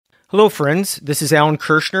Hello, friends. This is Alan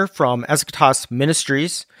Kurschner from Eschatos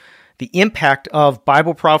Ministries. The impact of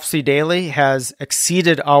Bible Prophecy Daily has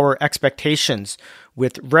exceeded our expectations,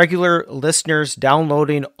 with regular listeners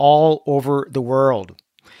downloading all over the world.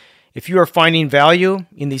 If you are finding value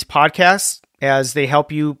in these podcasts as they help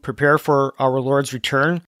you prepare for our Lord's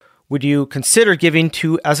return, would you consider giving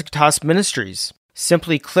to Eschatos Ministries?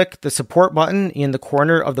 Simply click the support button in the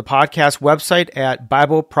corner of the podcast website at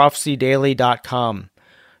BibleProphecyDaily.com.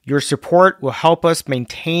 Your support will help us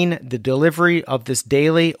maintain the delivery of this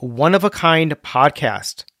daily, one-of-a-kind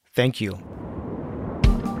podcast. Thank you.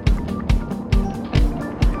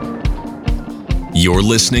 You're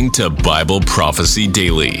listening to Bible Prophecy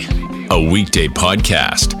Daily, a weekday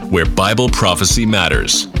podcast where Bible prophecy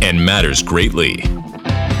matters and matters greatly.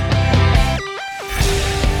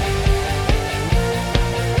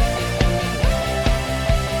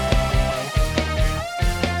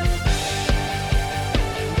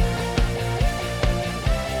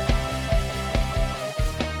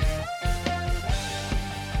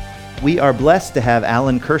 We are blessed to have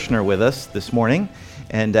Alan Kurschner with us this morning.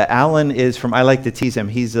 And Alan is from, I like to tease him,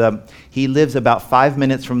 he lives about 5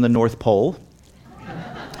 minutes from the North Pole.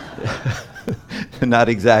 Not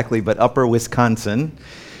exactly, but upper Wisconsin.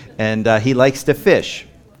 And he likes to fish,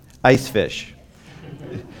 ice fish.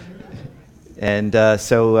 And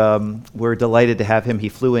so we're delighted to have him. He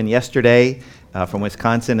flew in yesterday from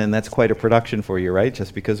Wisconsin, and that's quite a production for you, right?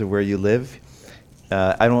 Just because of where you live.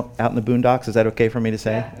 Out in the boondocks, is that okay for me to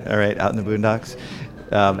say? Yeah. All right, out in the boondocks,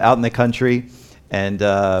 out in the country, and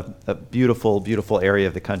a beautiful, beautiful area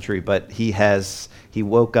of the country. But he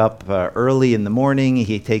woke up early in the morning.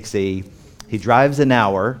 He drives an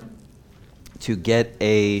hour to get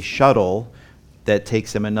a shuttle that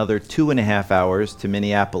takes him another 2.5 hours to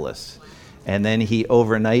Minneapolis. And then he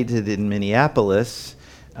overnighted in Minneapolis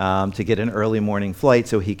to get an early morning flight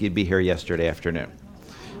so he could be here yesterday afternoon.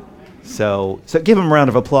 So give him a round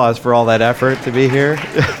of applause for all that effort to be here.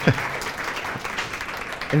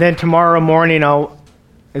 And then tomorrow morning,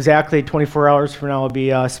 exactly 24 hours from now, I'll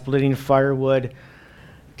be splitting firewood,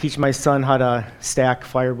 teach my son how to stack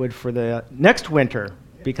firewood for the next winter,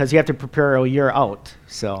 because you have to prepare a year out.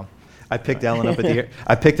 So I picked Alan up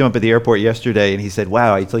I picked him up at the airport yesterday, and he said,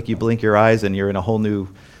 "Wow, it's like you blink your eyes and you're in a whole new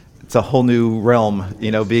realm,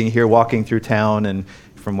 being here, walking through town and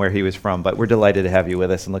from where he was from." But we're delighted to have you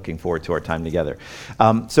with us and looking forward to our time together.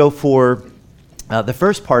 So for the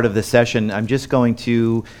first part of the session, I'm just going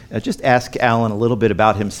to just ask Alan a little bit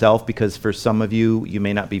about himself, because for some of you, you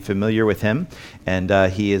may not be familiar with him, and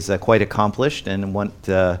he is quite accomplished. And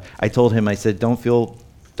I told him, I said, don't feel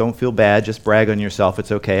bad, just brag on yourself.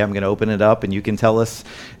 It's okay. I'm going to open it up, and you can tell us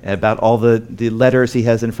about all the letters he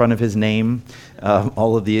has in front of his name,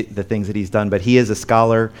 all of the things that he's done. But he is a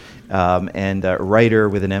scholar and a writer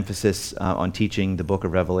with an emphasis on teaching the book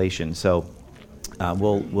of Revelation. So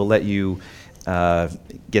we'll let you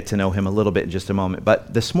get to know him a little bit in just a moment.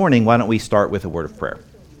 But this morning, why don't we start with a word of prayer?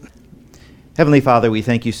 Heavenly Father, we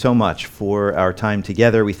thank you so much for our time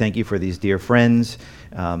together. We thank you for these dear friends,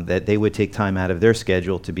 that they would take time out of their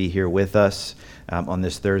schedule to be here with us on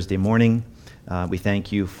this Thursday morning. We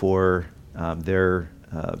thank you for their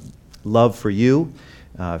love for you,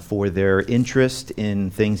 for their interest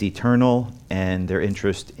in things eternal, and their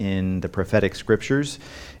interest in the prophetic scriptures.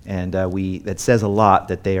 And that says a lot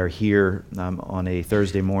that they are here on a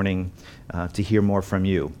Thursday morning to hear more from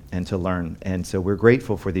you and to learn. And so we're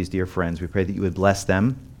grateful for these dear friends. We pray that you would bless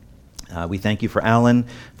them. We thank you for Alan,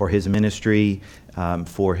 for his ministry,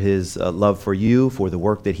 for his love for you, for the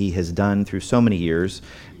work that he has done through so many years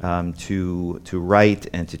to write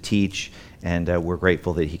and to teach. And we're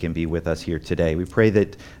grateful that he can be with us here today. We pray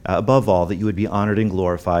that, above all, that you would be honored and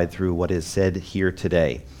glorified through what is said here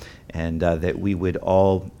today, and that we would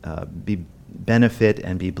all benefit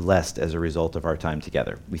and be blessed as a result of our time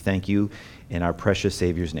together. We thank you in our precious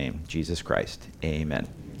Savior's name, Jesus Christ. Amen.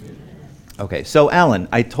 Okay, so Alan,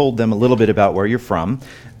 I told them a little bit about where you're from,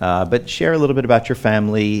 but share a little bit about your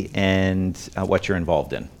family and what you're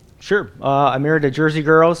involved in. Sure. I married a Jersey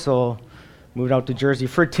girl, so moved out to Jersey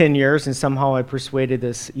for 10 years, and somehow I persuaded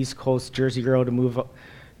this East Coast Jersey girl to move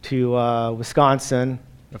to Wisconsin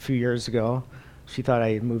a few years ago. She thought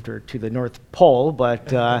I had moved her to the North Pole,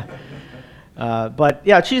 but yeah,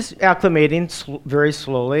 she's acclimating very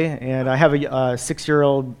slowly. And I have a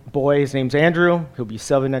 6-year-old boy. His name's Andrew. He'll be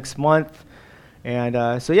 7 next month.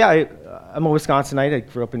 And so yeah, I'm a Wisconsinite. I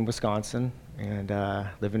grew up in Wisconsin and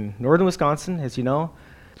live in northern Wisconsin, as you know.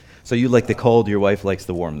 So you like the cold, your wife likes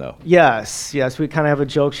the warm, though? Yes. We kind of have a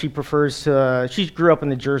joke. She grew up in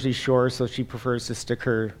the Jersey Shore, so she prefers to stick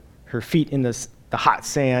her feet in the the hot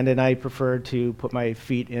sand, and I prefer to put my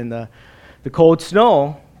feet in the cold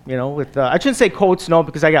snow. With I shouldn't say cold snow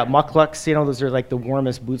because I got mucklucks. Those are like the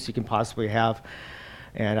warmest boots you can possibly have,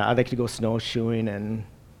 and I like to go snowshoeing and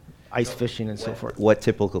ice fishing and so forth. What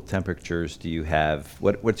typical temperatures do you have?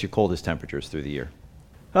 What's your coldest temperatures through the year?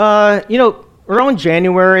 Around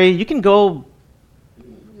January, you can go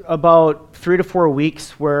about 3 to 4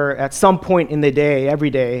 weeks where at some point in the day, every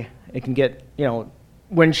day, it can get,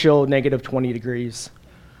 wind chill negative 20 degrees.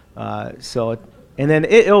 And then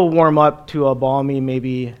it'll warm up to a balmy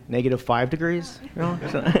maybe negative 5 degrees.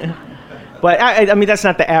 But I mean, that's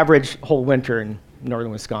not the average whole winter in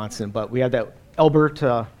northern Wisconsin, but we have that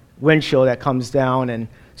Alberta wind chill that comes down and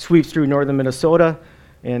sweeps through northern Minnesota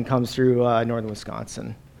and comes through northern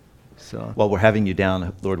Wisconsin. So. Well, we're having you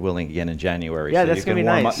down, Lord willing, again in January. Yeah, so that's going to be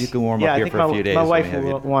nice. You can warm up here for a few days. My wife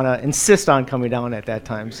will want to insist on coming down at that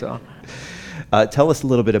time. So, tell us a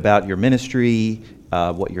little bit about your ministry,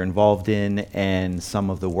 what you're involved in, and some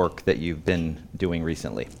of the work that you've been doing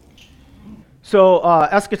recently. So,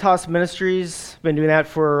 Eschatos Ministries, been doing that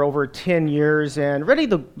for over 10 years, and really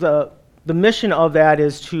the mission of that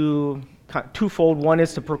is twofold. One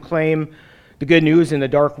is to proclaim the good news in the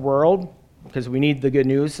dark world, because we need the good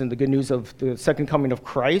news and the good news of the second coming of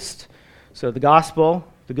Christ. So the gospel,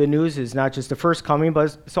 the good news, is not just the first coming,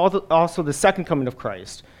 but it's also the second coming of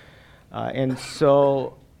Christ. And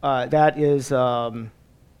so that is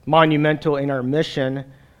monumental in our mission,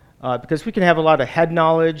 because we can have a lot of head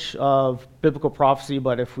knowledge of biblical prophecy,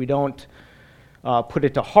 but if we don't put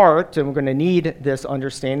it to heart, and we're going to need this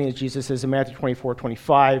understanding, as Jesus says in Matthew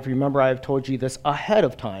 24:25, remember I have told you this ahead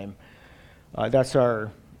of time. That's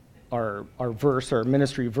our verse, our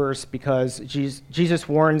ministry verse, because Jesus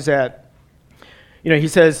warns that, he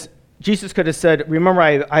says, Jesus could have said, remember,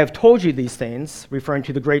 I have told you these things, referring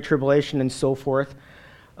to the Great Tribulation and so forth,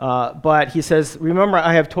 but he says, remember,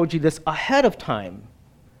 I have told you this ahead of time.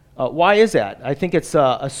 Why is that? I think it's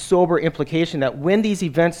a sober implication that when these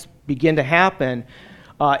events begin to happen,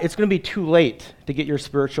 it's going to be too late to get your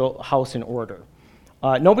spiritual house in order.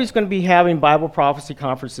 Nobody's going to be having Bible prophecy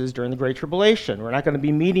conferences during the Great Tribulation. We're not going to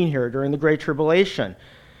be meeting here during the Great Tribulation.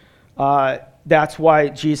 That's why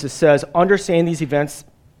Jesus says, understand these events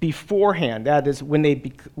beforehand. That is, when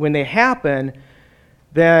they happen,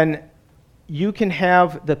 then you can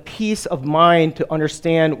have the peace of mind to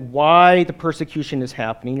understand why the persecution is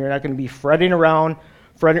happening. You're not going to be fretting around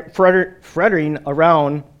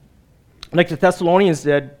like the Thessalonians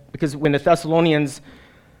did, because when the Thessalonians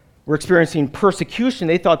were experiencing persecution,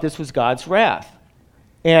 they thought this was God's wrath.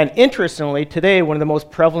 And interestingly, today, one of the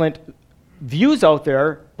most prevalent views out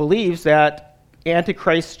there believes that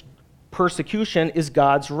Antichrist persecution is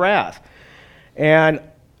God's wrath. And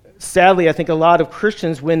sadly, I think a lot of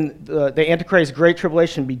Christians, when the Antichrist Great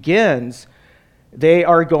Tribulation begins, they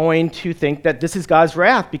are going to think that this is God's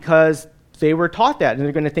wrath because they were taught that, and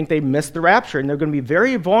they're going to think they missed the rapture, and they're going to be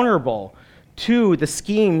very vulnerable to the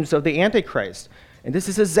schemes of the Antichrist. And this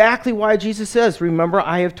is exactly why Jesus says, remember,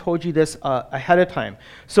 I have told you this ahead of time.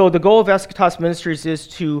 So the goal of Eschatos Ministries is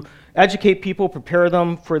to educate people, prepare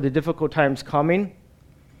them for the difficult times coming.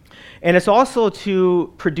 And it's also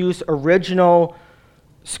to produce original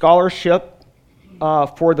scholarship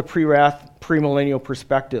for the pre-wrath, premillennial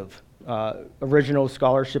perspective. Original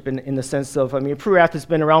scholarship in the sense of, pre-wrath has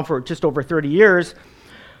been around for just over 30 years.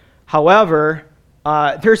 However,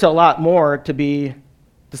 there's a lot more to be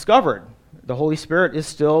discovered. The Holy Spirit is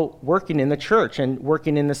still working in the church and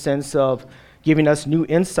working in the sense of giving us new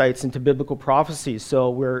insights into biblical prophecy.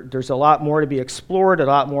 So there's a lot more to be explored, a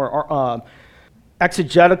lot more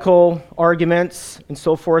exegetical arguments and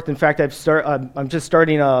so forth. In fact, I'm just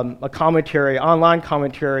starting a commentary, online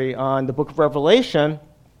commentary on the book of Revelation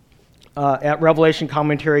at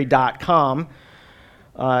revelationcommentary.com,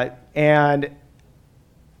 and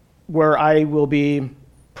where I will be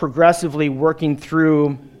progressively working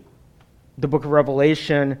through the book of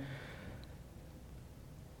Revelation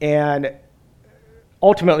and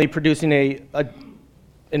ultimately producing an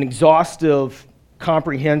exhaustive,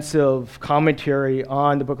 comprehensive commentary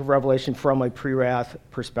on the book of Revelation from a pre-wrath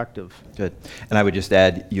perspective. Good. And I would just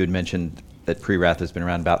add, you had mentioned that pre-wrath has been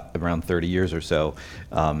around 30 years or so,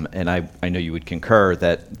 and I know you would concur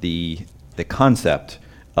that the concept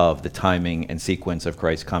of the timing and sequence of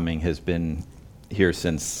Christ's coming has been here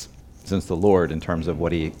since the Lord, in terms of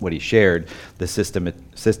what he shared. The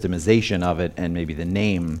systemization of it and maybe the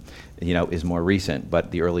name, is more recent.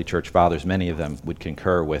 But the early church fathers, many of them, would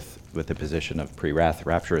concur with the position of pre-wrath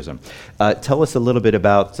rapturism. Tell us a little bit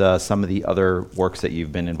about some of the other works that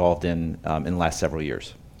you've been involved in the last several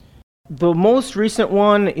years. The most recent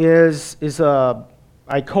one is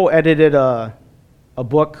I co-edited a a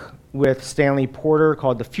book with Stanley Porter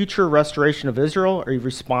called The Future Restoration of Israel, a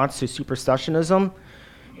Response to Supersessionism,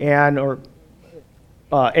 or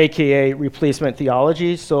AKA Replacement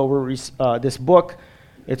Theology. So this book,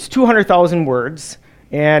 it's 200,000 words,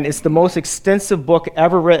 and it's the most extensive book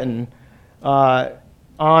ever written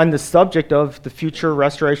on the subject of the future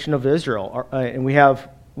restoration of Israel. And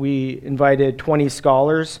we invited 20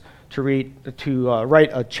 scholars to write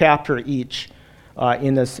a chapter each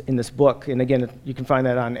in this book. And again, you can find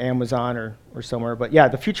that on Amazon or somewhere. But yeah,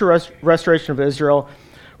 the future restoration of Israel,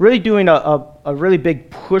 really doing a really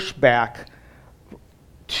big pushback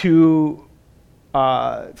to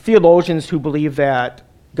theologians who believe that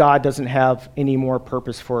God doesn't have any more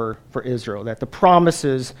purpose for Israel, that the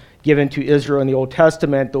promises given to Israel in the Old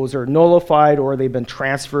Testament, those are nullified or they've been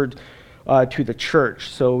transferred to the church.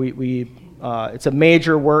 So it's a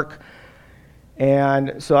major work,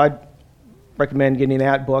 and so I'd recommend getting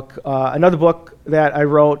that book. Another book that I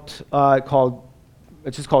wrote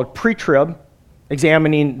it's just called Pre-Trib,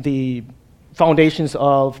 examining the foundations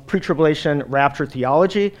of pre-tribulation rapture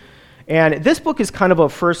theology. And this book is kind of a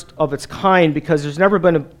first of its kind because there's never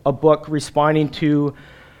been a book responding to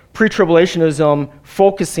pre-tribulationism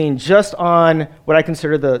focusing just on what I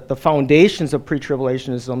consider the foundations of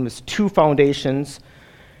pre-tribulationism. There's two foundations.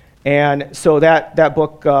 And so that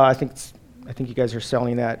book, I think you guys are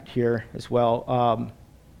selling that here as well.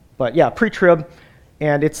 But yeah, pre-trib,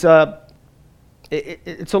 and it's a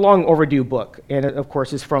long overdue book, and it, of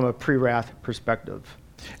course, is from a pre-wrath perspective.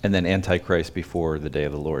 And then Antichrist Before the Day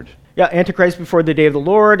of the Lord. Yeah, Antichrist Before the Day of the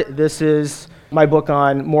Lord. This is my book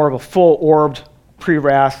on more of a full-orbed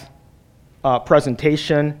pre-wrath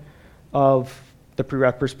presentation of the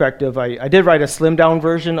pre-wrath perspective. I did write a slimmed-down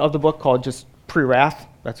version of the book called just Pre-Wrath.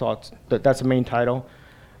 That's all. That's the main title.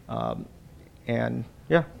 And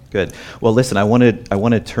yeah. Good. Well, listen, I want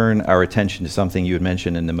to turn our attention to something you had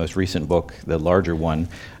mentioned in the most recent book, the larger one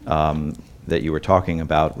that you were talking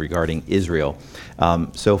about regarding Israel.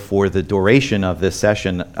 So for the duration of this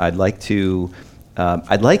session, I'd like to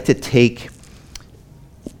take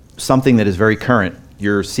something that is very current.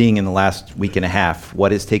 You're seeing in the last week and a half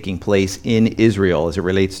what is taking place in Israel as it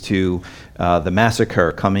relates to the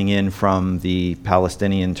massacre coming in from the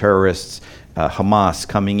Palestinian terrorists, Hamas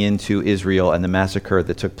coming into Israel, and the massacre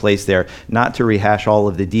that took place there. Not to rehash all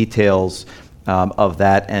of the details of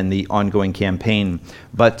that and the ongoing campaign,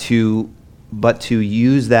 but to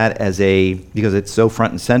use that because it's so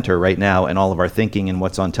front and center right now in all of our thinking and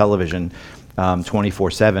what's on television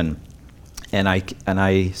 24/7. And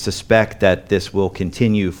I suspect that this will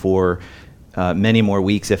continue for many more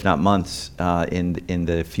weeks, if not months, in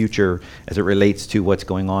the future as it relates to what's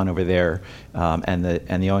going on over there and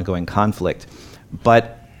the ongoing conflict.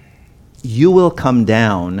 But you will come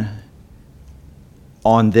down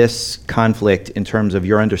on this conflict in terms of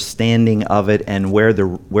your understanding of it and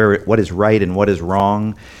what is right and what is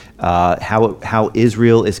wrong, how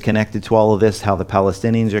Israel is connected to all of this, how the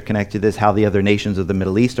Palestinians are connected to this, how the other nations of the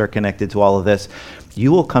Middle East are connected to all of this.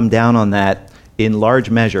 You will come down on that in large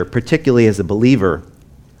measure, particularly as a believer.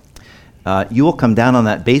 You will come down on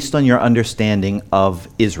that based on your understanding of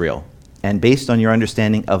Israel and based on your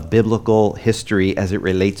understanding of biblical history as it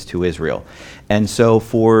relates to Israel. And so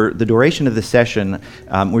for the duration of the session,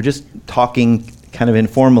 we're just talking kind of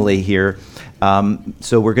informally here.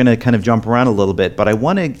 So we're going to kind of jump around a little bit, but I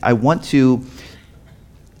want to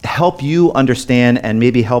help you understand and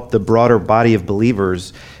maybe help the broader body of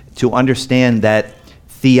believers to understand that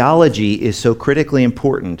theology is so critically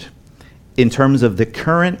important in terms of the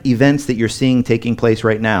current events that you're seeing taking place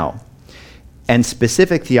right now, and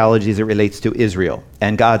specific theology as it relates to Israel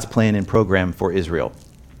and God's plan and program for Israel.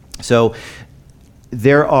 So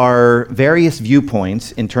there are various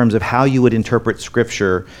viewpoints in terms of how you would interpret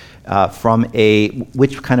Scripture from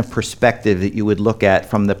which kind of perspective that you would look at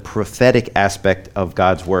from the prophetic aspect of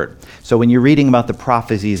God's Word. So when you're reading about the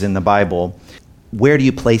prophecies in the Bible, where do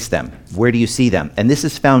you place them? Where do you see them? And this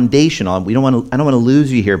is foundational. I don't want to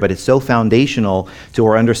lose you here, but it's so foundational to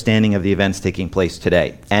our understanding of the events taking place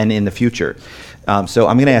today and in the future. So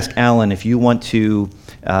I'm going to ask Alan if you want to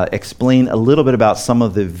explain a little bit about some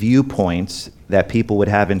of the viewpoints that people would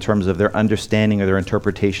have in terms of their understanding or their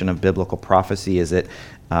interpretation of biblical prophecy as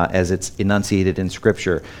it's enunciated in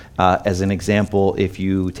Scripture. As an example, if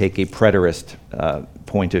you take a preterist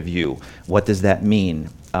point of view, what does that mean?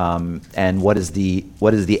 And what is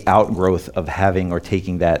the outgrowth of having or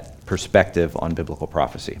taking that perspective on biblical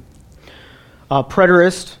prophecy?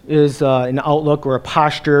 Preterist is an outlook or a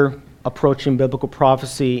posture approaching biblical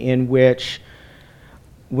prophecy in which,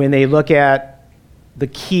 when they look at the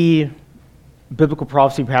key biblical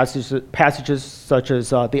prophecy passages such as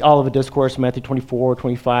the Olivet Discourse, Matthew 24,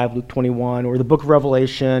 25, Luke 21, or the book of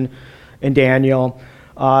Revelation and Daniel,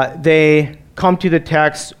 they come to the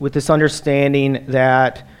text with this understanding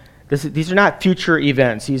that these are not future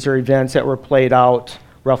events. These are events that were played out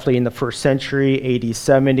roughly in the first century, AD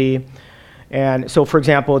 70. And so, for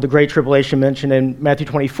example, the Great Tribulation mentioned in Matthew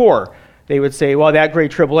 24, they would say, well, that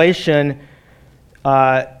Great Tribulation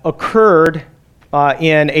occurred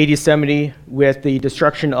in AD 70 with the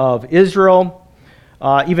destruction of Israel.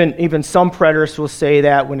 Even some preterists will say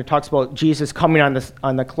that when it talks about Jesus coming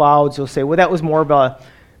on the clouds, they'll say, well, that was more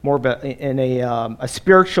of a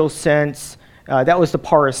spiritual sense. That was the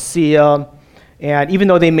parousia. And even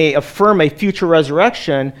though they may affirm a future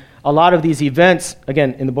resurrection, a lot of these events,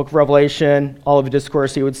 again, in the book of Revelation, all of the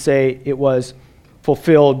discourse, they would say it was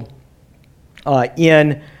fulfilled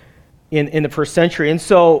in the first century. And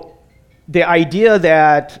so the idea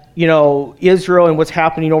that, Israel and what's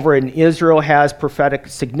happening over in Israel has prophetic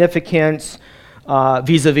significance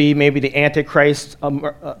vis-a-vis maybe the Antichrist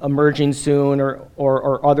emerging soon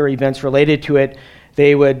or other events related to it,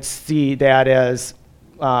 they would see that as,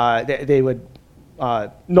 they would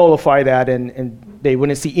nullify that and they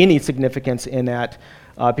wouldn't see any significance in that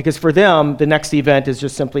because for them, the next event is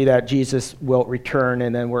just simply that Jesus will return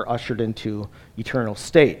and then we're ushered into eternal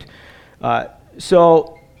state.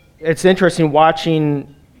 So it's interesting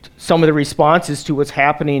watching some of the responses to what's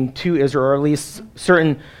happening to Israel, or at least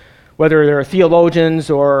certain, whether they're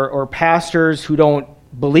theologians or pastors who don't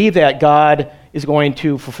believe that God is going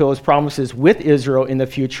to fulfill his promises with Israel in the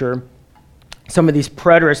future. Some of these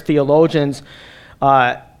preterist theologians,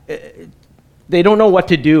 they don't know what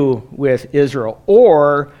to do with Israel,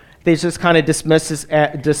 or they just kind of dismiss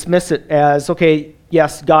it as, okay,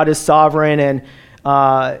 yes, God is sovereign,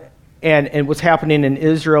 and what's happening in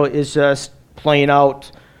Israel is just playing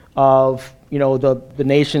out of the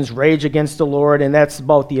nation's rage against the Lord, and that's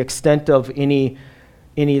about the extent of any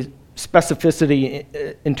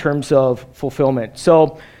specificity in terms of fulfillment.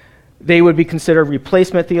 So they would be considered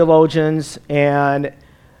replacement theologians, and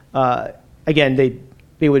again,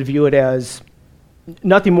 they would view it as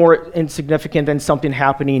nothing more insignificant than something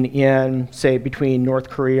happening in, say, between North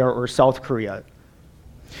Korea or South Korea.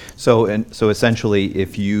 So essentially,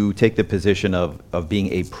 if you take the position of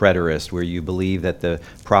being a preterist, where you believe that the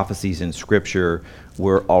prophecies in Scripture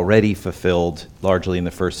were already fulfilled largely in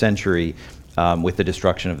the first century with the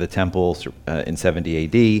destruction of the temple in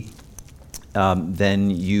 70 AD,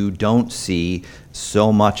 then you don't see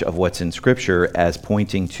so much of what's in Scripture as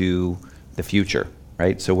pointing to the future,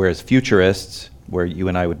 right? So whereas futurists, where you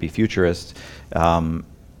and I would be futurists,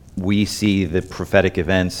 we see the prophetic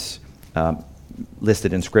events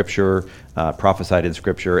listed in Scripture, prophesied in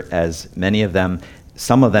Scripture, as many of them,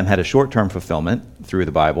 some of them had a short-term fulfillment through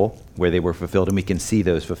the Bible, where they were fulfilled, and we can see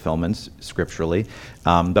those fulfillments scripturally.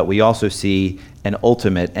 But we also see an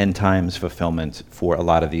ultimate end times fulfillment for a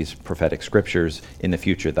lot of these prophetic scriptures in the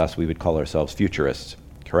future. Thus, we would call ourselves futurists,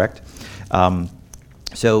 correct?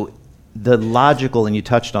 So the logical, and you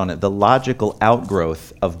touched on it, the logical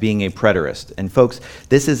outgrowth of being a preterist. And folks,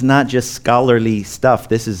 this is not just scholarly stuff.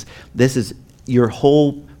 This is your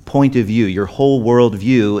whole point of view, your whole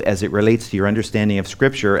worldview as it relates to your understanding of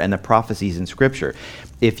Scripture and the prophecies in Scripture.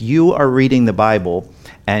 If you are reading the Bible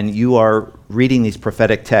and you are reading these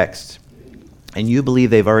prophetic texts and you believe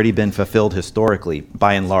they've already been fulfilled historically,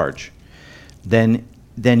 by and large, then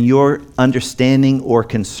your understanding or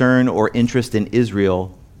concern or interest in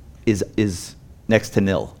Israel is next to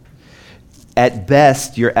nil. At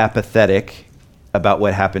best, you're apathetic about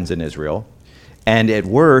what happens in Israel. And at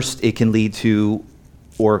worst, it can lead to,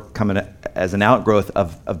 or come as an outgrowth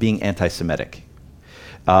of being anti-Semitic.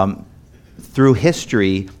 Through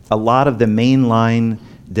history, a lot of the mainline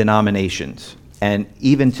denominations, and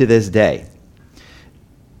even to this day,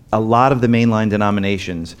 a lot of the mainline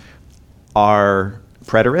denominations are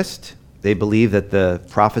preterist. They believe that the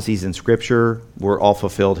prophecies in Scripture were all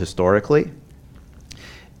fulfilled historically.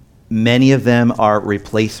 Many of them are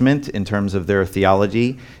replacement in terms of their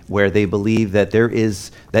theology, where they believe that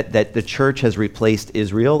that the church has replaced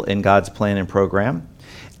Israel in God's plan and program.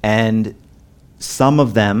 And some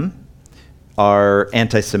of them are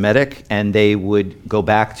anti-Semitic, and they would go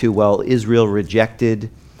back to, well, Israel rejected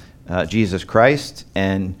Jesus Christ,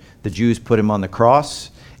 and the Jews put him on the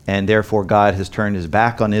cross, and therefore God has turned his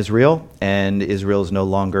back on Israel, and Israel is no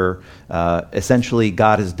longer, essentially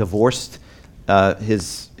God has divorced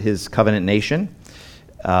his covenant nation.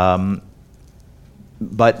 But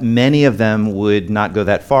many of them would not go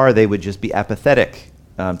that far. They would just be apathetic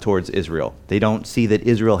towards Israel. They don't see that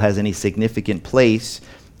Israel has any significant place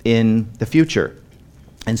in the future.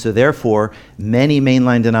 And so therefore, many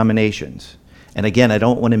mainline denominations, and again, I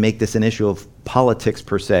don't want to make this an issue of politics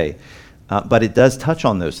per se, but it does touch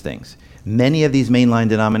on those things. Many of these mainline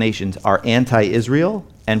denominations are anti-Israel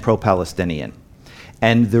and pro-Palestinian.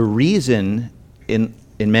 And the reason, in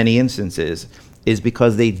many instances, is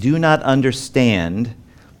because they do not understand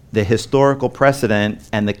the historical precedent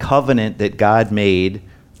and the covenant that God made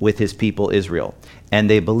with his people Israel. And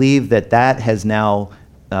they believe that that has now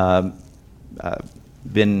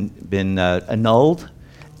been annulled,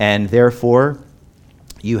 and therefore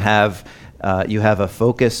you have a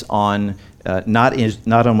focus on not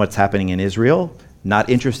on what's happening in Israel, not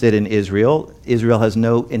interested in Israel. Israel has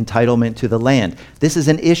no entitlement to the land. This is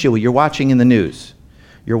an issue you're watching in the news.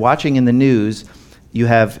 You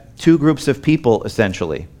have two groups of people,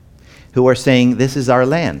 essentially, who are saying, this is our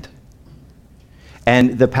land.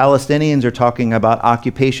 And the Palestinians are talking about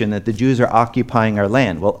occupation, that the Jews are occupying our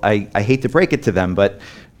land. Well, I hate to break it to them, but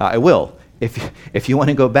I will. If you want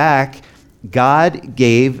to go back, God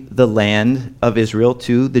gave the land of Israel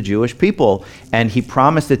to the Jewish people, and he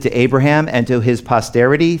promised it to Abraham and to his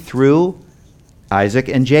posterity through Isaac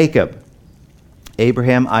and Jacob.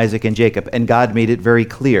 Abraham, Isaac, and Jacob, and God made it very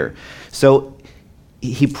clear. So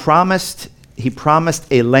he promised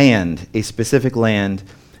a land, a specific land,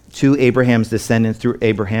 to Abraham's descendants through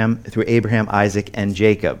Abraham, Isaac, and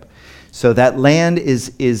Jacob. So that land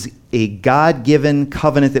is a God-given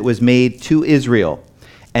covenant that was made to Israel.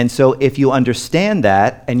 And so if you understand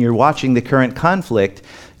that, and you're watching the current conflict,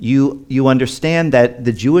 you understand that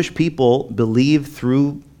the Jewish people believe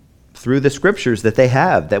through the scriptures that they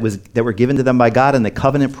have, that were given to them by God, and the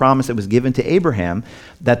covenant promise that was given to Abraham,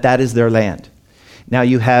 that is their land. Now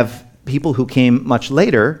you have people who came much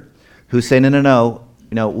later who say,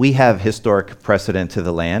 no, we have historic precedent to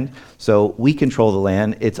the land, so we control the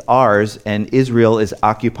land, it's ours, and Israel is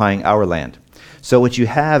occupying our land. So what you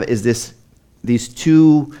have is these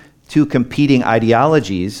two competing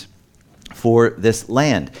ideologies for this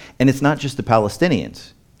land. And it's not just the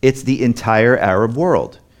Palestinians, it's the entire Arab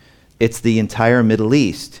world. It's the entire Middle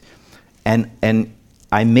East. And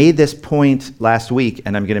I made this point last week,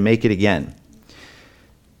 and I'm going to make it again.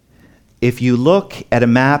 If you look at a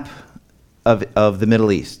map of the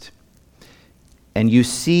Middle East, and you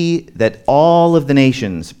see that all of the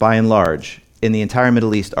nations, by and large, in the entire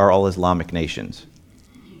Middle East are all Islamic nations.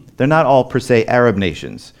 They're not all per se Arab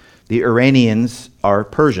nations. The Iranians are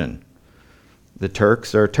Persian. The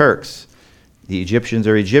Turks are Turks. The Egyptians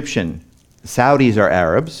are Egyptian. The Saudis are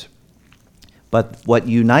Arabs. But what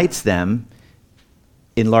unites them,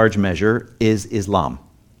 in large measure, is Islam,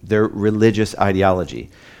 their religious ideology.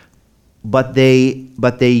 But they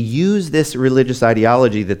use this religious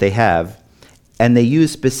ideology that they have, and they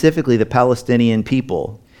use specifically the Palestinian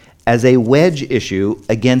people as a wedge issue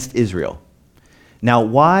against Israel. Now,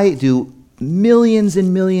 why do millions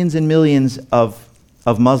and millions and millions of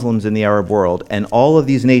Muslims in the Arab world and all of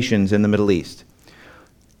these nations in the Middle East,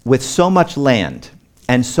 with so much land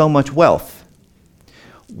and so much wealth,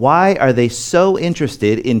 why are they so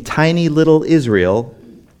interested in tiny little Israel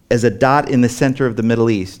as a dot in the center of the Middle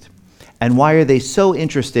East? And why are they so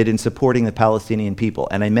interested in supporting the Palestinian people?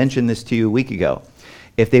 And I mentioned this to you a week ago.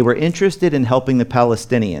 If they were interested in helping the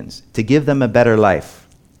Palestinians to give them a better life,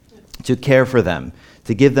 to care for them,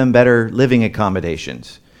 to give them better living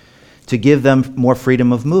accommodations, to give them more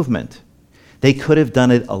freedom of movement, they could have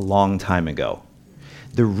done it a long time ago.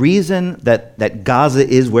 The reason that Gaza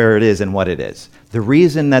is where it is and what it is, the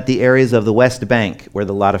reason that the areas of the West Bank, where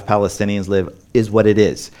a lot of Palestinians live, is what it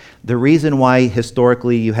is. The reason why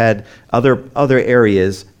historically you had other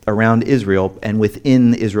areas around Israel and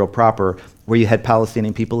within Israel proper where you had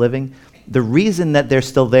Palestinian people living, the reason that they're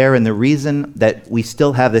still there and the reason that we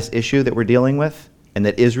still have this issue that we're dealing with and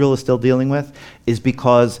that Israel is still dealing with is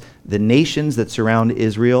because the nations that surround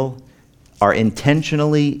Israel are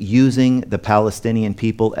intentionally using the Palestinian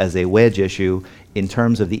people as a wedge issue in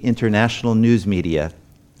terms of the international news media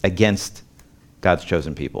against God's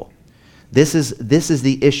chosen people. This is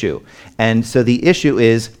the issue. And so the issue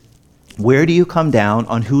is, where do you come down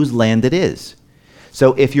on whose land it is?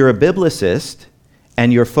 So if you're a biblicist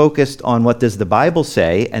and you're focused on what does the Bible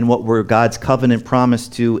say and what were God's covenant promise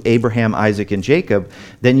to Abraham, Isaac, and Jacob,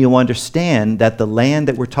 then you understand that the land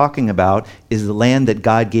that we're talking about is the land that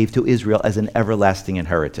God gave to Israel as an everlasting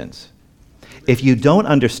inheritance. If you don't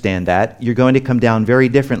understand that, you're going to come down very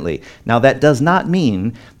differently. Now, that does not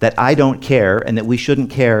mean that I don't care and that we shouldn't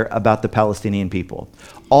care about the Palestinian people.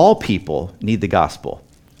 All people need the gospel.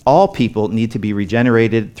 All people need to be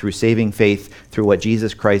regenerated through saving faith through what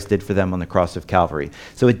Jesus Christ did for them on the cross of Calvary.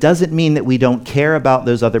 So it doesn't mean that we don't care about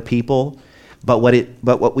those other people, but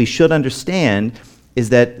what we should understand is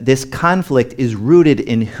that this conflict is rooted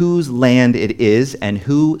in whose land it is and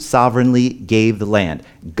who sovereignly gave the land.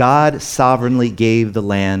 God sovereignly gave the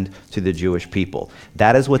land to the Jewish people.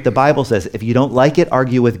 That is what the Bible says. If you don't like it,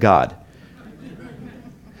 argue with God.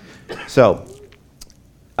 So,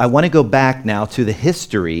 I want to go back now to the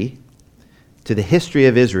history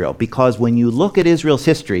of Israel, because when you look at Israel's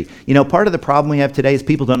history, part of the problem we have today is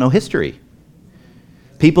people don't know history.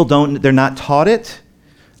 They're not taught it.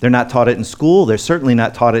 They're not taught it in school. They're certainly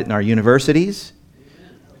not taught it in our universities.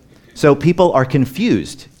 So people are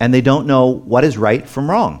confused, and they don't know what is right from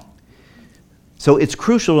wrong. So it's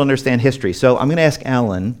crucial to understand history. So I'm going to ask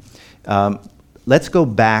Alan, let's go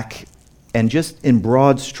back and just in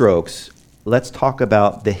broad strokes, let's talk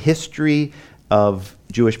about the history of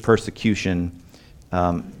Jewish persecution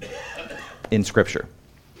in Scripture.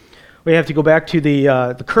 We have to go back to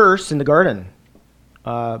the curse in the garden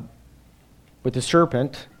with the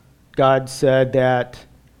serpent. God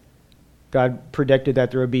predicted that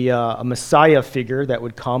there would be a Messiah figure that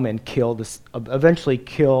would come and eventually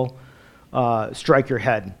strike your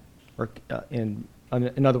head. Or in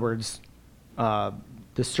other words,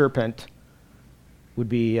 the serpent would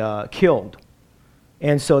be killed.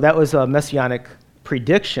 And so that was a messianic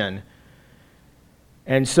prediction.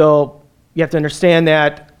 And so you have to understand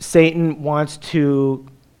that Satan wants to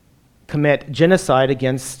commit genocide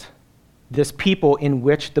against this people in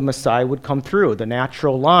which the Messiah would come through. The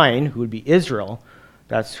natural line, who would be Israel,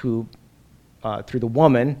 that's who, through the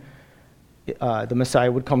woman, the Messiah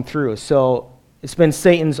would come through. So it's been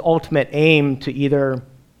Satan's ultimate aim to either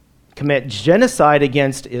commit genocide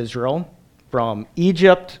against Israel from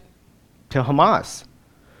Egypt to Hamas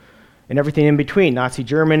and everything in between, Nazi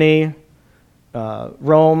Germany,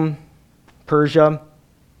 Rome, Persia.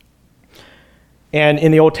 And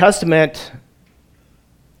in the Old Testament,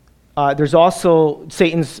 there's also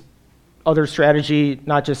Satan's other strategy,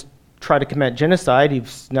 not just try to commit genocide,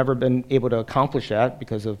 he's never been able to accomplish that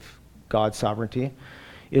because of God's sovereignty,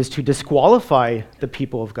 is to disqualify the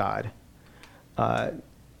people of God.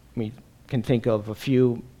 We can think of a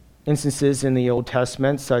few instances in the Old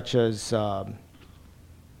Testament, such as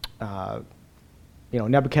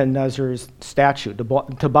Nebuchadnezzar's statue,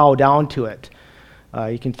 to bow down to it.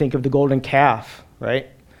 You can think of the golden calf, right?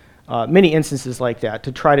 Many instances like that,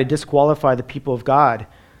 to try to disqualify the people of God,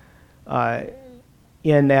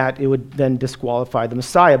 in that it would then disqualify the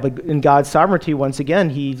Messiah. But in God's sovereignty, once again,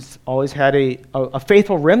 he's always had a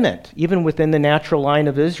faithful remnant, even within the natural line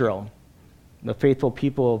of Israel, the faithful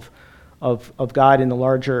people of God in the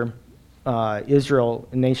larger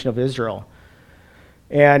nation of Israel.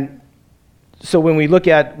 And so when we look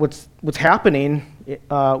at what's happening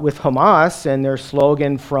with Hamas and their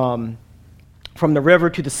slogan from the river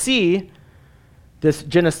to the sea, this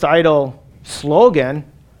genocidal slogan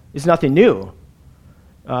is nothing new,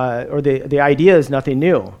 or the idea is nothing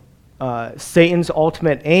new. Satan's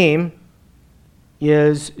ultimate aim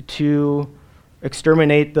is to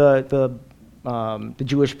exterminate the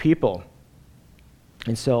Jewish people.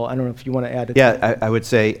 And so I don't know if you want to add to that. Yeah, I would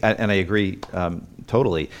say, and I agree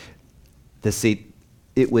totally,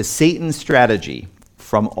 it was Satan's strategy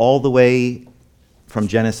from all the way from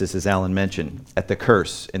Genesis, as Alan mentioned, at the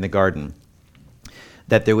curse in the garden,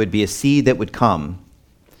 that there would be a seed that would come,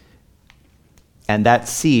 and that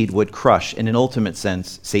seed would crush, in an ultimate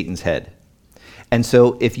sense, Satan's head. And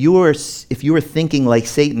so if you were thinking like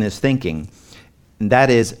Satan is thinking, and that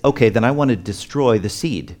is, okay, then I want to destroy the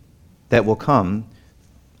seed that will come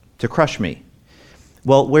to crush me.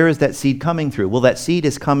 Well, where is that seed coming through? Well, that seed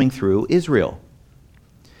is coming through Israel.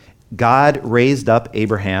 God raised up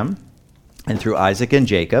Abraham, and through Isaac and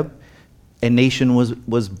Jacob, a nation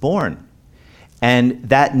was born. And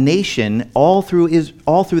that nation, all through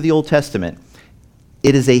the Old Testament,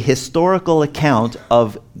 it is a historical account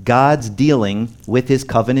of God's dealing with his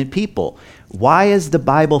covenant people. Why is the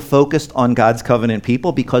Bible focused on God's covenant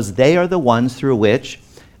people? Because they are the ones through which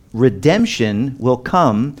redemption will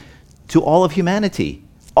come to all of humanity.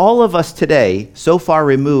 All of us today, so far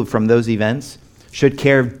removed from those events, should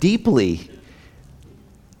care deeply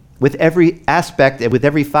with every aspect, with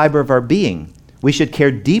every fiber of our being. We should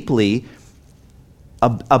care deeply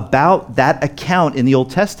about that account in the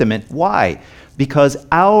Old Testament. Why? Because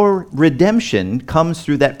our redemption comes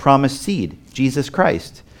through that promised seed, Jesus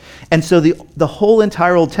Christ. And so the whole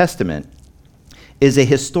entire Old Testament is a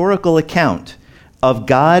historical account of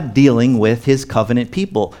God dealing with his covenant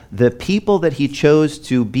people, the people that he chose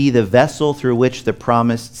to be the vessel through which the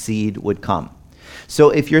promised seed would come.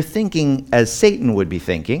 So if you're thinking as Satan would be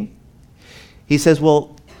thinking, he says,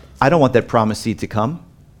 well, I don't want that promised seed to come.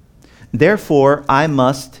 Therefore, I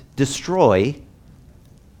must destroy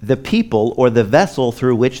the people or the vessel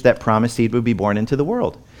through which that promised seed would be born into the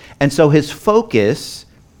world. And so his focus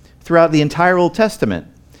throughout the entire Old Testament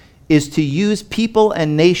is to use people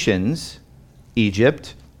and nations,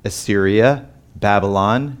 Egypt, Assyria,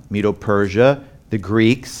 Babylon, Medo-Persia, the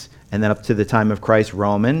Greeks, and then up to the time of Christ,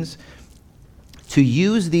 Romans, to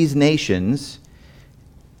use these nations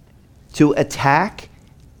to attack,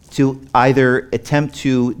 to either attempt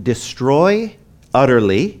to destroy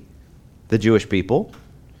utterly the Jewish people,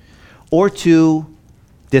 or to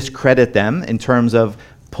discredit them in terms of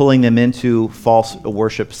pulling them into false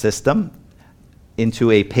worship system,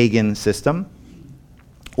 into a pagan system,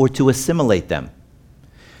 or to assimilate them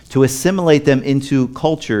into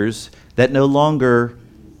cultures that no longer,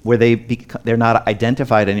 where they're not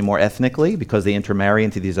identified anymore ethnically because they intermarry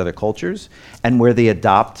into these other cultures, and where they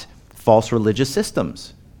adopt false religious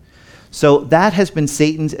systems. So that has been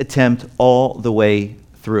Satan's attempt all the way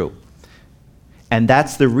through. And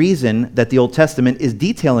that's the reason that the Old Testament is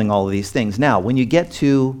detailing all of these things. Now, when you get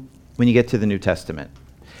to the New Testament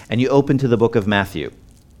and you open to the book of Matthew,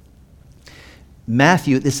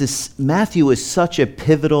 Matthew is such a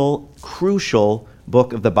pivotal, crucial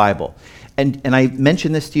book of the Bible. And I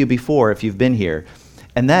mentioned this to you before if you've been here,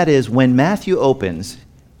 and that is when Matthew opens,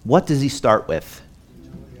 what does he start with?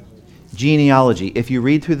 Genealogy. If you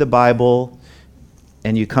read through the Bible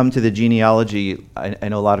and you come to the genealogy, I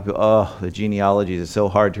know a lot of people, the genealogy is so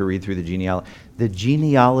hard to read through the genealogy. The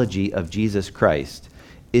genealogy of Jesus Christ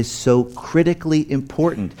is so critically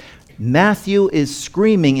important. Matthew is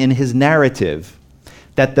screaming in his narrative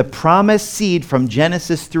that the promised seed from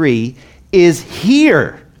Genesis 3 is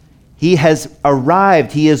here. He has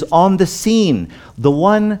arrived. He is on the scene. The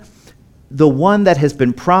one that has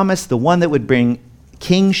been promised, the one that would bring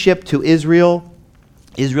kingship to Israel,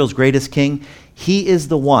 Israel's greatest king, he is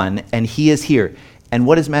the one, and he is here. And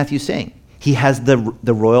what is Matthew saying? He has the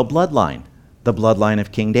royal bloodline, the bloodline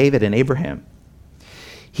of King David and Abraham.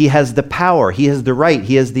 He has the power, he has the right,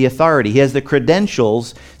 he has the authority, he has the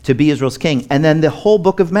credentials to be Israel's king. And then the whole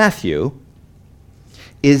book of Matthew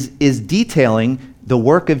is detailing the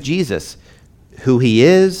work of Jesus, who he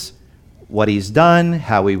is, what he's done,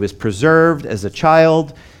 how he was preserved as a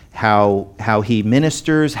child, how he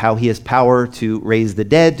ministers, how he has power to raise the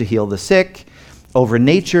dead, to heal the sick, over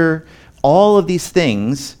nature. All of these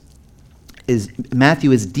things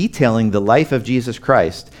Matthew is detailing the life of Jesus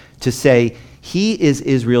Christ to say he is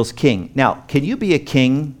Israel's king. Now, can you be a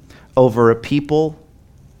king over a people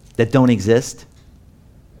that don't exist?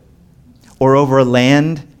 Or over a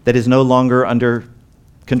land that is no longer under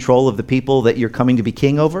control of the people that you're coming to be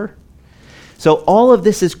king over? So all of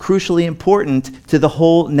this is crucially important to the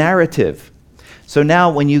whole narrative. So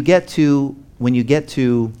now when you get to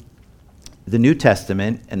the New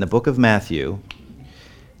Testament and the book of Matthew,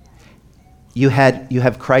 you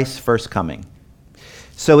have Christ's first coming.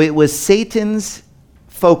 So it was Satan's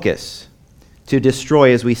focus to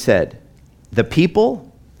destroy, as we said, the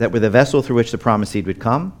people that were the vessel through which the promised seed would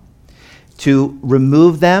come, to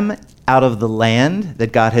remove them out of the land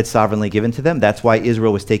that God had sovereignly given to them. That's why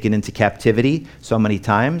Israel was taken into captivity so many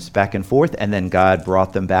times, back and forth, and then God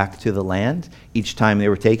brought them back to the land. Each time they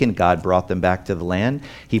were taken, God brought them back to the land.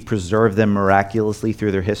 He preserved them miraculously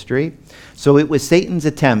through their history. So it was Satan's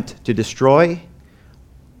attempt to destroy,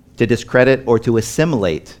 to discredit, or to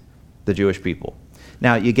assimilate the Jewish people.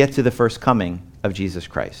 Now, you get to the first coming of Jesus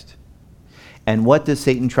Christ. And what does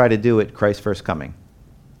Satan try to do at Christ's first coming?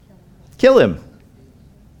 Kill him.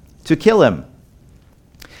 To kill him.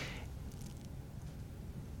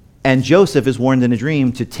 And Joseph is warned in a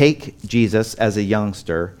dream to take Jesus as a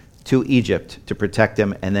youngster to Egypt to protect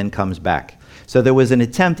him, and then comes back. So there was an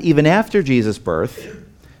attempt, even after Jesus' birth,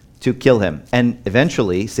 to kill him. And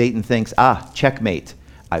eventually, Satan thinks, checkmate.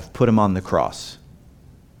 I've put him on the cross.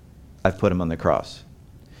 I've put him on the cross.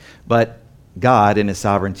 But God, in his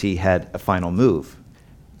sovereignty, had a final move,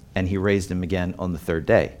 and he raised him again on the third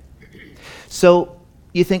day. So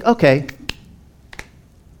you think, okay,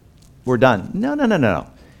 we're done.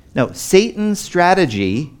 No, Satan's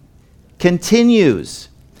strategy continues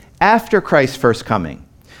after Christ's first coming.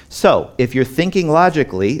 So if you're thinking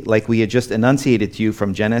logically, like we had just enunciated to you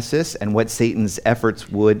from Genesis and what Satan's efforts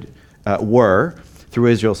were through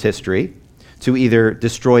Israel's history, to either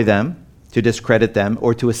destroy them, to discredit them,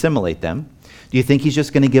 or to assimilate them, do you think he's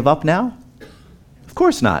just going to give up now? Of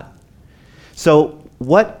course not. So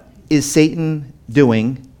what is Satan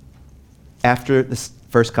doing after the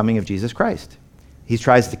first coming of Jesus Christ? He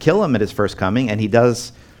tries to kill him at his first coming, and he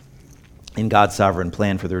does in God's sovereign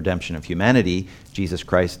plan for the redemption of humanity. Jesus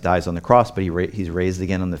Christ dies on the cross, but he's raised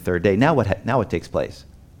again on the third day. Now what takes place?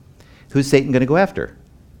 Who's Satan going to go after?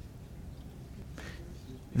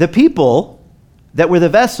 The people that were the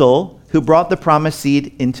vessel who brought the promised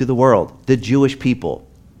seed into the world, the Jewish people.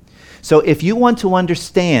 So if you want to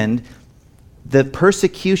understand the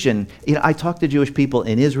persecution, I talk to Jewish people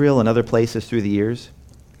in Israel and other places through the years,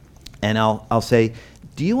 and I'll say,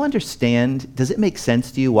 do you understand, does it make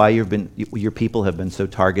sense to you why your people have been so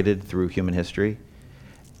targeted through human history?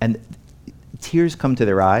 And tears come to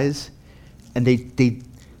their eyes, and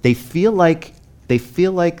they feel like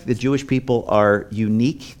the Jewish people are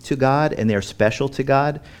unique to God and they're special to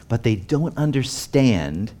God, but they don't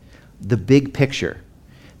understand the big picture.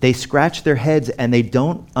 They scratch their heads and they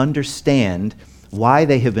don't understand why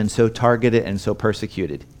they have been so targeted and so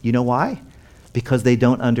persecuted. You know why? Because they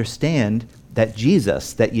don't understand that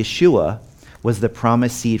Jesus, that Yeshua, was the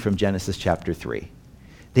promised seed from Genesis chapter 3.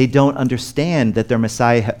 They don't understand that their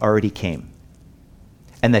Messiah already came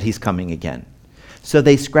and that he's coming again. So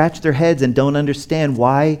they scratch their heads and don't understand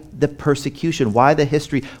why the persecution, why the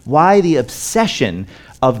history, why the obsession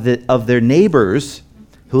of their neighbors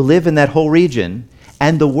who live in that whole region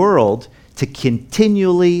and the world to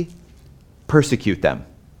continually persecute them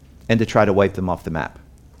and to try to wipe them off the map.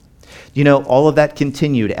 All of that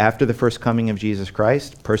continued after the first coming of Jesus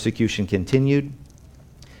Christ. Persecution continued.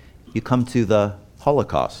 You come to the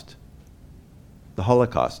Holocaust. The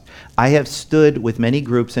Holocaust. I have stood with many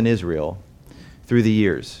groups in Israel through the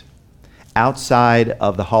years outside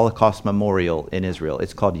of the Holocaust Memorial in Israel.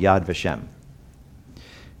 It's called Yad Vashem.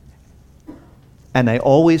 And I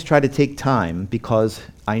always try to take time because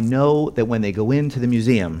I know that when they go into the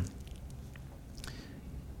museum,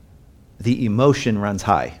 the emotion runs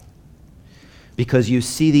high. Because you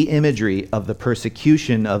see the imagery of the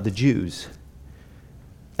persecution of the Jews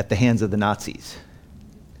at the hands of the Nazis.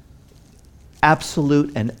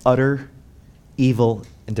 Absolute and utter evil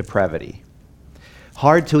and depravity.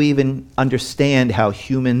 Hard to even understand how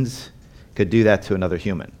humans could do that to another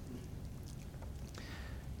human.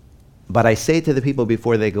 But I say to the people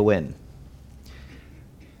before they go in,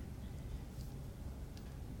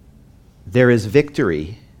 there is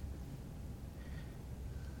victory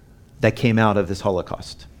that came out of this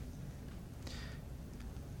Holocaust.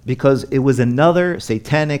 Because it was another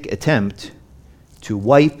satanic attempt to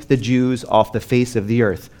wipe the Jews off the face of the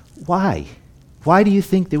earth. Why? Why do you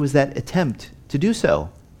think there was that attempt to do so?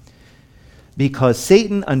 Because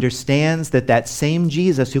Satan understands that same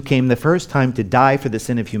Jesus who came the first time to die for the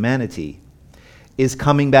sin of humanity is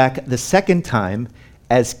coming back the second time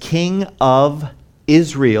as King of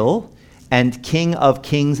Israel and King of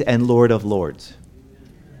Kings and Lord of Lords.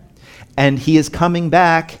 And he is coming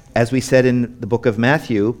back, as we said in the book of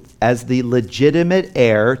Matthew, as the legitimate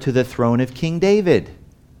heir to the throne of King David.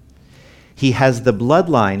 He has the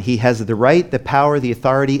bloodline, he has the right, the power, the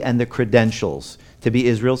authority, and the credentials to be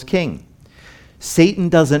Israel's king. Satan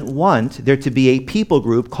doesn't want there to be a people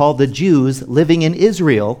group called the Jews living in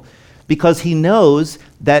Israel because he knows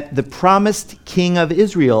that the promised king of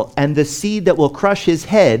Israel and the seed that will crush his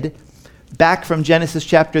head back from Genesis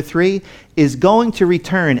chapter 3 is going to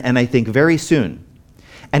return, and I think very soon.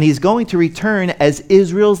 And he's going to return as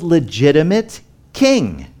Israel's legitimate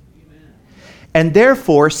king. Amen. And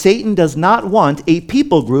therefore, Satan does not want a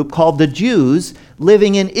people group called the Jews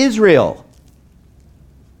living in Israel.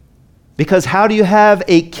 Because how do you have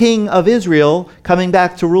a king of Israel coming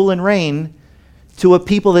back to rule and reign to a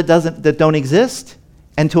people that don't exist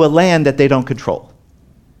and to a land that they don't control?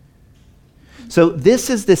 So this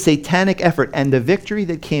is the satanic effort and the victory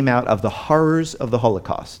that came out of the horrors of the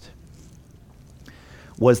Holocaust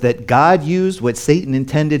was that God used what Satan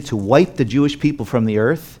intended to wipe the Jewish people from the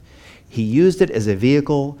earth. He used it as a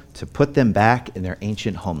vehicle to put them back in their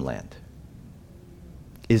ancient homeland,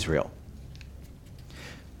 Israel.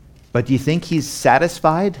 But do you think he's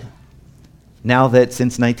satisfied now that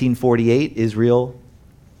since 1948, Israel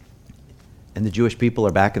and the Jewish people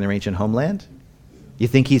are back in their ancient homeland? You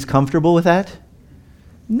think he's comfortable with that?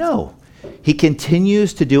 No. He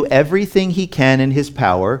continues to do everything he can in his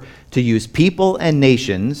power to use people and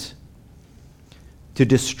nations to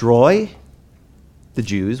destroy the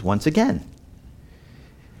Jews once again.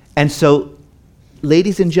 And so,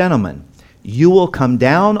 ladies and gentlemen, you will come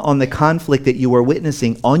down on the conflict that you are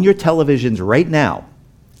witnessing on your televisions right now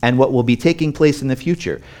and what will be taking place in the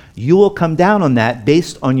future. You will come down on that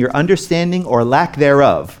based on your understanding or lack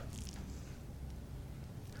thereof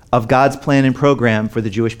of God's plan and program for the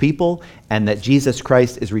Jewish people and that Jesus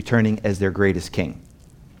Christ is returning as their greatest king.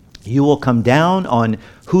 You will come down on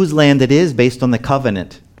whose land it is based on the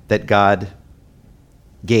covenant that God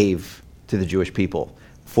gave to the Jewish people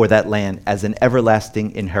for that land as an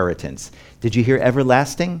everlasting inheritance. Did you hear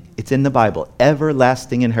everlasting? It's in the Bible.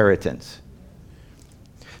 Everlasting inheritance.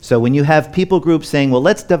 So when you have people groups saying, well,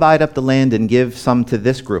 let's divide up the land and give some to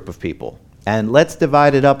this group of people, and let's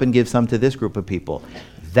divide it up and give some to this group of people,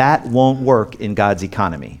 that won't work in God's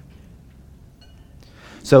economy.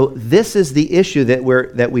 So this is the issue that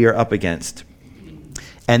we are up against.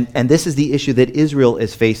 And this is the issue that Israel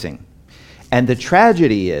is facing. And the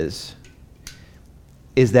tragedy is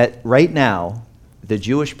that right now, the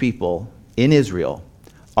Jewish people in Israel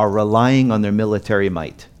are relying on their military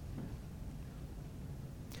might.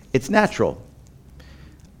 It's natural.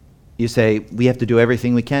 You say, we have to do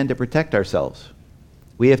everything we can to protect ourselves.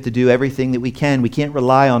 We have to do everything that we can. We can't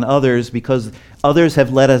rely on others because others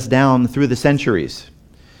have let us down through the centuries.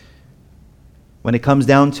 When it comes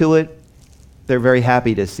down to it, they're very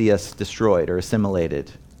happy to see us destroyed or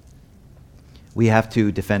assimilated. We have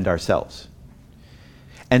to defend ourselves.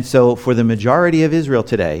 And so for the majority of Israel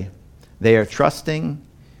today, they are trusting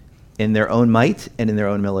in their own might and in their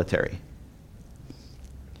own military.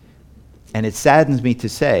 And it saddens me to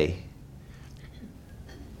say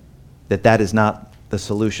that that is not the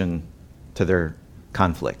solution to their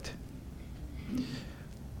conflict.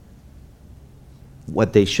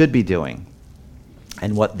 What they should be doing,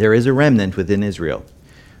 and what there is a remnant within Israel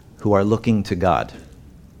who are looking to God,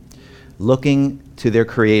 looking to their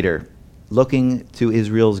Creator, looking to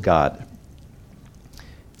Israel's God,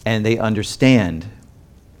 and they understand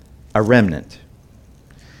a remnant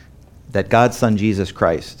that God's Son Jesus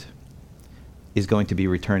Christ is going to be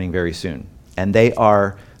returning very soon. And they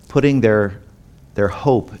are putting their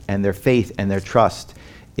hope and their faith and their trust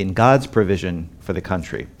in God's provision for the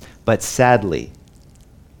country. But sadly,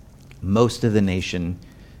 most of the nation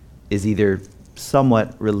is either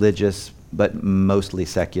somewhat religious but mostly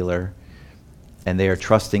secular, and they are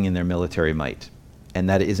trusting in their military might. And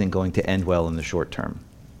that isn't going to end well in the short term.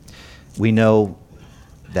 We know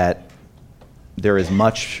that there is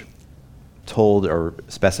much told or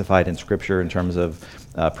specified in Scripture in terms of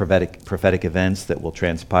prophetic events that will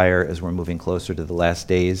transpire as we're moving closer to the last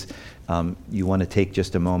days. You want to take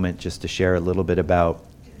just a moment just to share a little bit about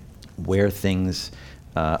where things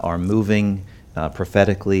are moving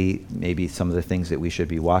prophetically, maybe some of the things that we should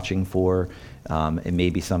be watching for, and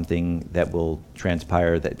maybe something that will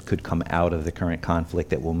transpire that could come out of the current conflict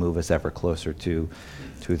that will move us ever closer to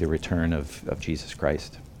the return of Jesus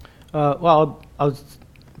Christ.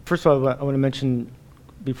 First of all, I want to mention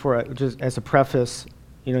before, just as a preface,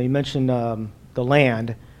 you mentioned the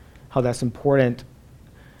land, how that's important.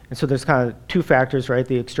 And so there's kind of two factors, right?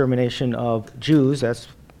 The extermination of Jews, that's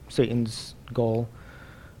Satan's goal,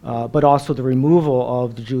 but also the removal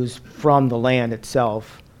of the Jews from the land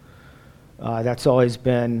itself. That's always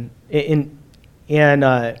been in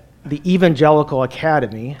the Evangelical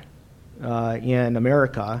Academy in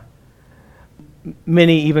America.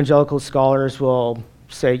 Many evangelical scholars will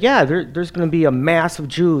say, yeah, there's going to be a mass of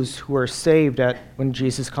Jews who are saved when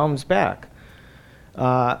Jesus comes back.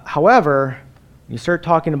 However, you start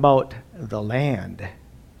talking about the land,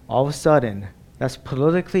 all of a sudden, that's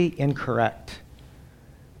politically incorrect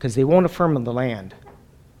because they won't affirm the land.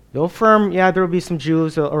 They'll affirm, yeah, there will be some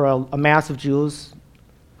Jews or a mass of Jews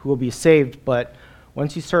who will be saved, but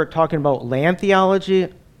once you start talking about land theology,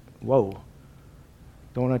 whoa,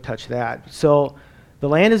 don't want to touch that. So the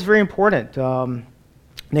land is very important.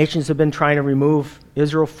 Nations have been trying to remove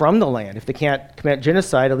Israel from the land. If they can't commit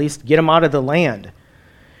genocide, at least get them out of the land.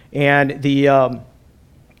 And even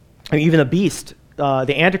the beast,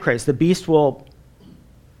 the Antichrist, the beast will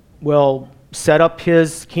set up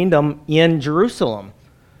his kingdom in Jerusalem.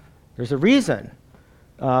 There's a reason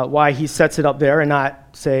why he sets it up there and not,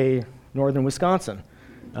 say, northern Wisconsin.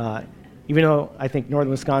 Even though I think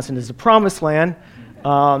northern Wisconsin is the promised land,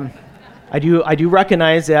 I do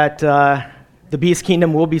recognize that the beast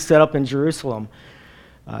kingdom will be set up in Jerusalem.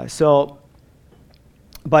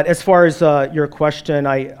 But as far as your question,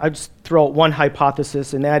 I just throw out one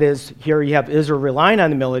hypothesis, and that is here you have Israel relying on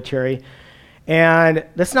the military, and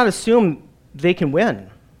let's not assume they can win.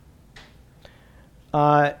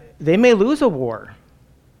 They may lose a war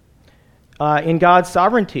in God's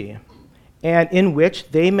sovereignty, and in which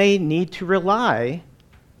they may need to rely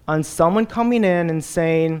on someone coming in and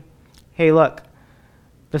saying, hey, look,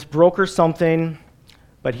 let's broker something,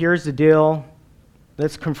 but here's the deal.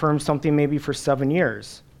 Let's confirm something maybe for 7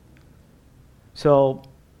 years. So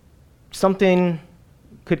something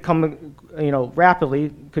could come,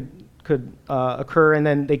 rapidly could occur, and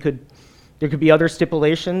then there could be other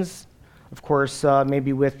stipulations. Of course,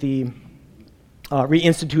 maybe with the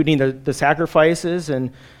reinstituting the sacrifices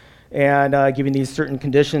and giving these certain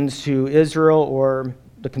conditions to Israel or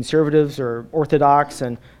the conservatives or Orthodox,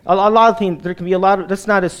 and a lot of things. There can be a lot of. Let's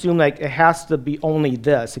not assume like it has to be only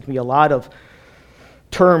this. It can be a lot of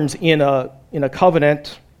terms in a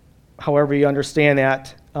covenant, however you understand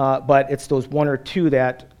that, but it's those one or two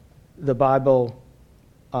that the Bible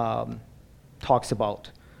talks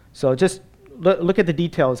about. So just look at the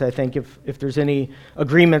details, I think, if there's any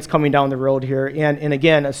agreements coming down the road here. And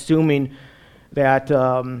again, assuming that,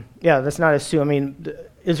 that's not assuming.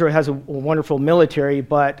 Israel has a wonderful military,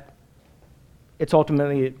 but it's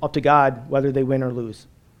ultimately up to God whether they win or lose.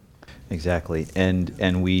 Exactly,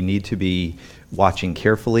 and we need to be watching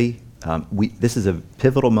carefully. This is a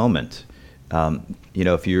pivotal moment.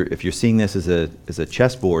 If you're seeing this as a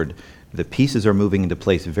chessboard, the pieces are moving into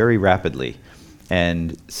place very rapidly,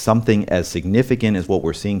 and something as significant as what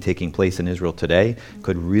we're seeing taking place in Israel today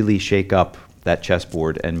could really shake up that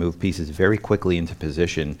chessboard and move pieces very quickly into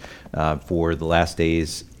position for the last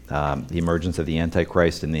days, the emergence of the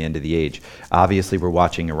Antichrist and the end of the age. Obviously, we're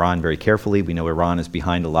watching Iran very carefully. We know Iran is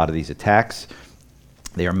behind a lot of these attacks.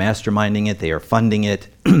 They are masterminding it. They are funding it.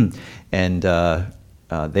 And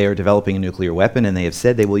they are developing a nuclear weapon, and they have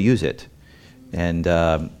said they will use it.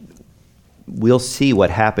 And we'll see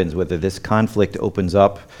what happens, whether this conflict opens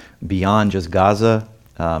up beyond just Gaza.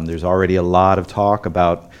 There's already a lot of talk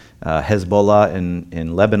about Hezbollah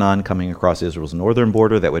in Lebanon coming across Israel's northern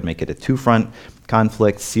border. That would make it a two-front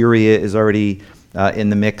conflict. Syria is already in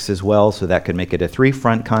the mix as well, so that could make it a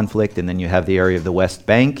three-front conflict. And then you have the area of the West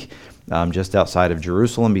Bank, just outside of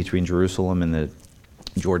Jerusalem, between Jerusalem and the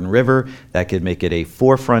Jordan River. That could make it a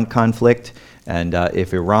four-front conflict. And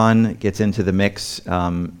if Iran gets into the mix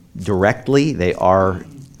directly, they are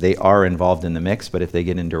involved in the mix. But if they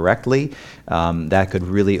get in directly, that could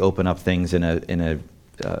really open up things in a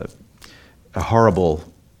horrible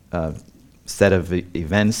set of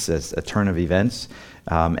events, as a turn of events.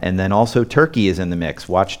 And then also Turkey is in the mix.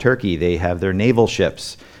 Watch Turkey. They have their naval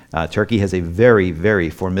ships. Turkey has a very, very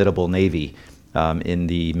formidable navy in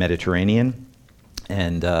the Mediterranean.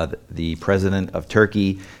 And the president of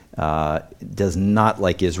Turkey does not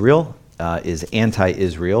like Israel, is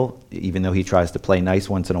anti-Israel, even though he tries to play nice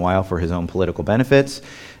once in a while for his own political benefits.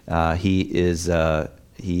 He is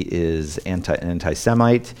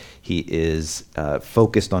anti-Semite. He is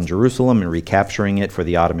focused on Jerusalem and recapturing it for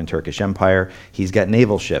the Ottoman Turkish Empire. He's got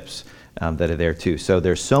naval ships that are there too. So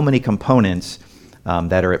there's so many components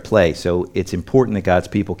that are at play. So it's important that God's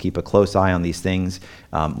people keep a close eye on these things,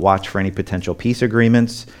 watch for any potential peace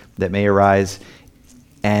agreements that may arise,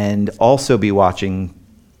 and also be watching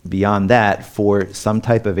beyond that for some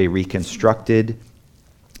type of a reconstructed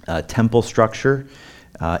temple structure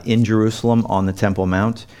in Jerusalem on the Temple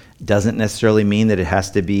Mount. Doesn't necessarily mean that it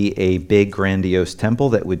has to be a big, grandiose temple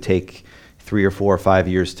that would take 3 or 4 or 5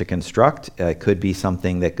 years to construct. It could be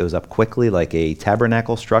something that goes up quickly, like a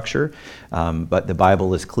tabernacle structure. But the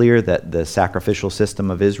Bible is clear that the sacrificial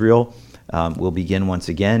system of Israel will begin once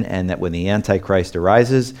again, and that when the Antichrist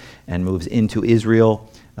arises and moves into Israel,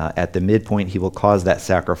 at the midpoint, he will cause that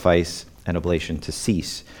sacrifice and oblation to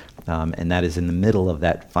cease. And that is in the middle of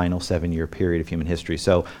that final 7-year period of human history.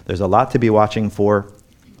 So there's a lot to be watching for.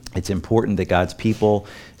 It's important that God's people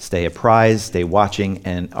stay apprised, stay watching,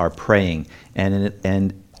 and are praying.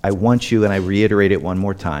 And I want you, and I reiterate it one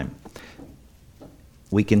more time,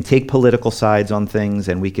 we can take political sides on things,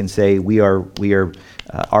 and we can say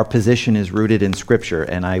our position is rooted in Scripture,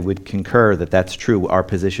 and I would concur that that's true. Our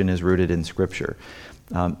position is rooted in Scripture.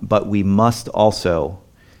 But we must also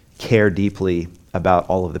care deeply about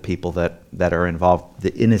all of the people that are involved,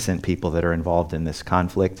 the innocent people that are involved in this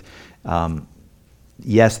conflict.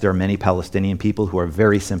 Yes, there are many Palestinian people who are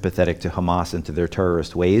very sympathetic to Hamas and to their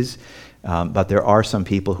terrorist ways, but there are some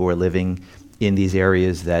people who are living in these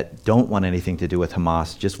areas that don't want anything to do with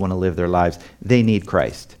Hamas, just want to live their lives. They need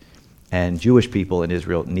Christ, and Jewish people in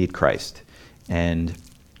Israel need Christ, and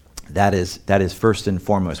that is first and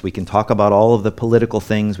foremost. We can talk about all of the political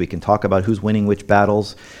things. We can talk about who's winning which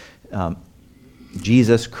battles.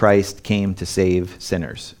 Jesus Christ came to save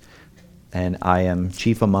sinners, and I am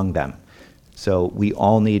chief among them. So we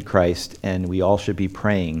all need Christ, and we all should be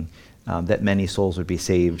praying that many souls would be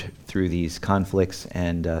saved through these conflicts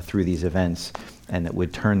and through these events, and that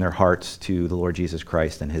would turn their hearts to the Lord Jesus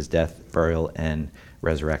Christ and his death, burial, and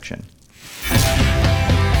resurrection.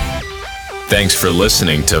 Thanks for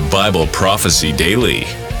listening to Bible Prophecy Daily.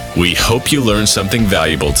 We hope you learned something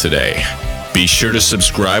valuable today. Be sure to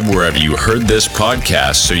subscribe wherever you heard this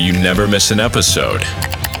podcast so you never miss an episode.